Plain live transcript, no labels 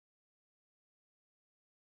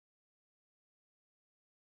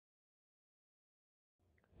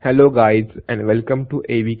Hello guys and welcome to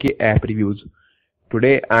AVKAppReviews.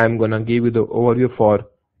 Today I am gonna give you the overview for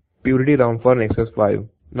Purity ROM for Nexus 5.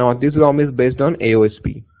 Now this ROM is based on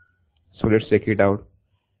AOSP. So let's check it out.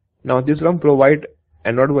 Now this ROM provides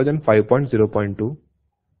Android version 5.0.2.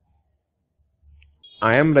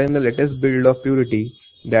 I am running the latest build of Purity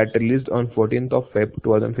that released on 14th of Feb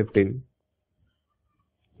 2015.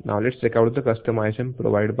 Now let's check out the customization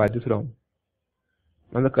provided by this ROM.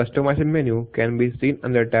 Now the customization menu can be seen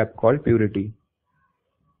under a tab called Purity,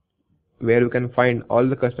 where you can find all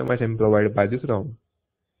the customization provided by this ROM.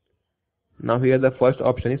 Now here the first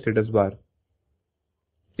option is status bar.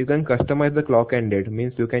 You can customize the clock and date,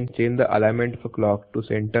 means you can change the alignment of a clock to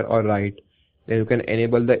center or right. Then you can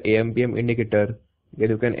enable the AM/PM indicator. Then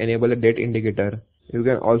you can enable the date indicator. You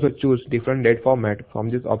can also choose different date format from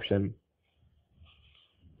this option.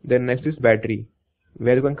 Then next is battery,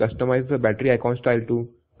 where you can customize the battery icon style to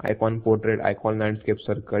icon portrait, icon landscape,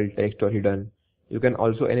 circle, text or hidden. You can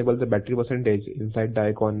also enable the battery percentage inside the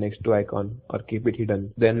icon, next to icon, or keep it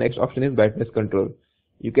hidden. Then next option is brightness control.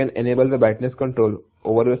 You can enable the brightness control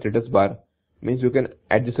over the status bar, means you can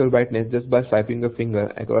adjust your brightness just by swiping your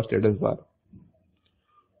finger across status bar.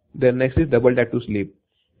 Then next is double tap to sleep.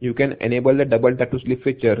 You can enable the double tap to sleep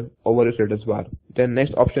feature over the status bar. Then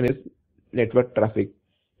next option is network traffic.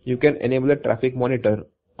 You can enable the traffic monitor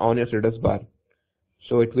on your status bar,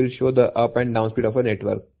 so it will show the up and down speed of a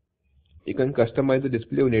network. You can customize the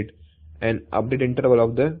display unit and update interval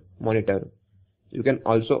of the monitor. You can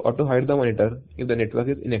also auto hide the monitor if the network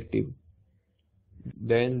is inactive.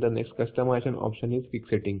 Then the next customization option is quick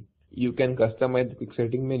setting. You can customize the quick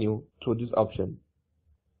setting menu through this option.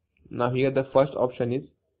 Now here the first option is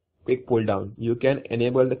quick pull down. You can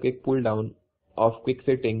enable the quick pull down of quick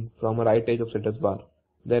setting from the right edge of status bar.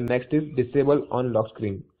 Then next is disable on lock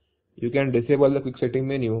screen. You can disable the quick setting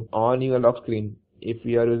menu on your lock screen if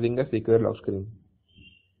you are using a secure lock screen.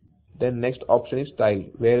 Then next option is tile,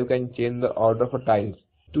 where you can change the order of tiles.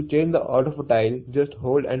 To change the order of a tile, just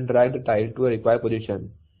hold and drag the tile to a required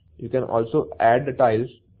position. You can also add the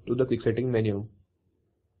tiles to the quick setting menu.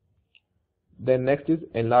 Then next is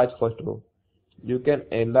enlarge first row. You can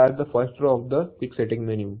enlarge the first row of the quick setting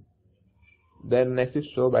menu. Then next is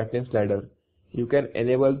show brightness slider. You can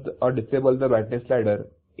enable or disable the brightness slider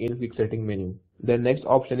in quick setting menu. The next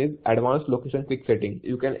option is advanced location quick setting.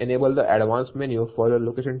 You can enable the advanced menu for the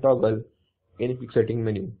location toggle in quick setting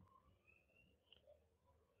menu.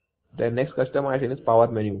 The next customization is power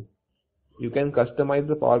menu. You can customize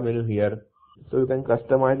the power menu here. So you can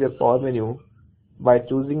customize your power menu by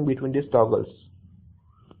choosing between these toggles.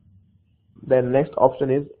 The next option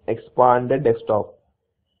is expanded desktop.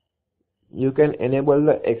 You can enable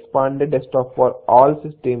the expanded desktop for all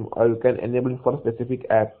systems, or you can enable it for a specific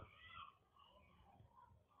app.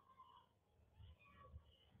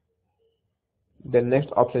 The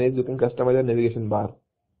next option is you can customize the navigation bar.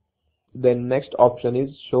 The next option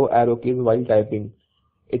is show arrow keys while typing.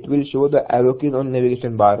 It will show the arrow keys on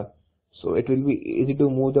navigation bar, so it will be easy to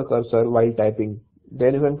move the cursor while typing.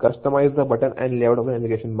 Then you can customize the button and layout of the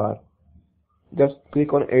navigation bar. Just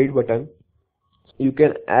click on edit button. You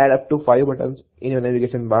can add up to 5 buttons in your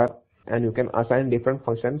navigation bar, and you can assign different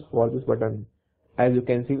functions for this button. As you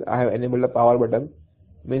can see, I have enabled the power button,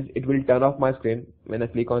 means it will turn off my screen when I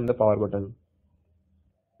click on the power button.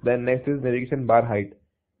 Then next is navigation bar height.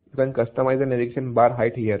 You can customize the navigation bar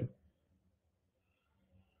height here.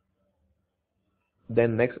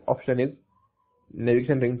 Then next option is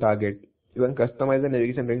navigation ring target. You can customize the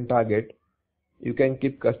navigation ring target. You can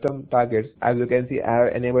keep custom targets. As you can see, I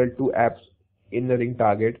have enabled 2 apps in the ring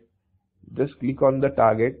target. Just click on the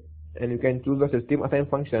target and you can choose the system assign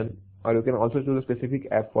function, or you can also choose a specific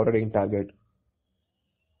app for a ring target.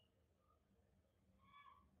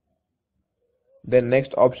 Then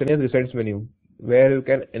next option is recents menu, where you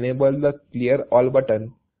can enable the clear all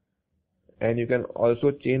button, and you can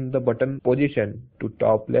also change the button position to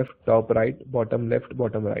top left, top right, bottom left,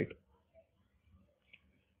 bottom right.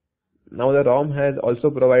 Now the ROM has also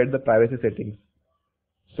provided the privacy settings,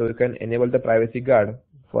 so you can enable the privacy guard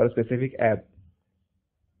for a specific app.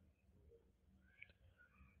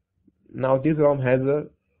 Now this ROM has a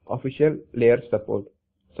official layer support,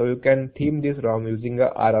 so you can theme this ROM using a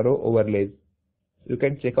RRO overlays. You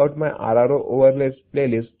can check out my RRO overlays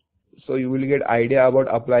playlist, so you will get idea about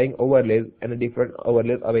applying overlays and the different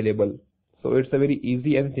overlays available. So it's a very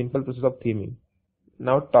easy and simple process of theming.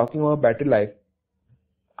 Now talking about battery life,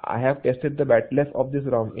 I have tested the battery life of this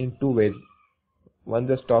ROM in 2 ways. One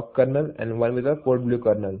with a stock kernel and one with a code blue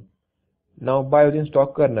kernel. Now by using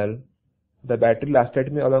stock kernel, the battery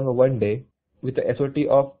lasted me along 1 day with a SOT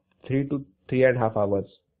of 3 to 3.5 hours.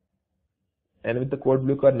 and with the code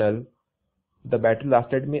blue kernel, the battery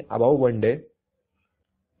lasted me about 1 day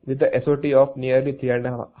with the SOT of nearly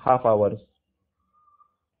 3.5 hours.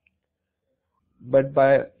 But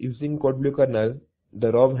by using code blue kernel,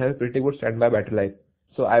 the ROM has pretty good standby battery life.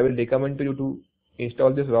 So I will recommend to you to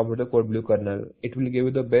install this ROM with the code blue kernel. It will give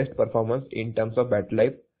you the best performance in terms of battery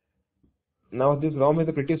life. Now this ROM is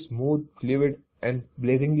a pretty smooth, fluid and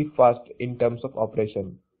blazingly fast in terms of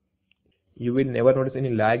operation. You will never notice any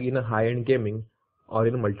lag in a high-end gaming or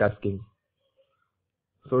in multitasking.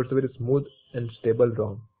 So it's a very smooth and stable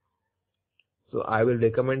ROM. So I will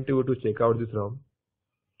recommend to you to check out this ROM.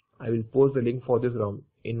 I will post the link for this ROM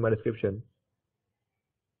in my description.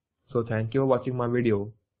 So thank you for watching my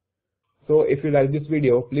video. So if you like this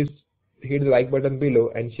video, please hit the like button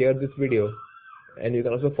below and share this video. And you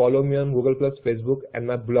can also follow me on Google+, Facebook and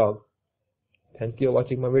my blog. Thank you for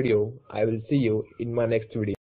watching my video. I will see you in my next video.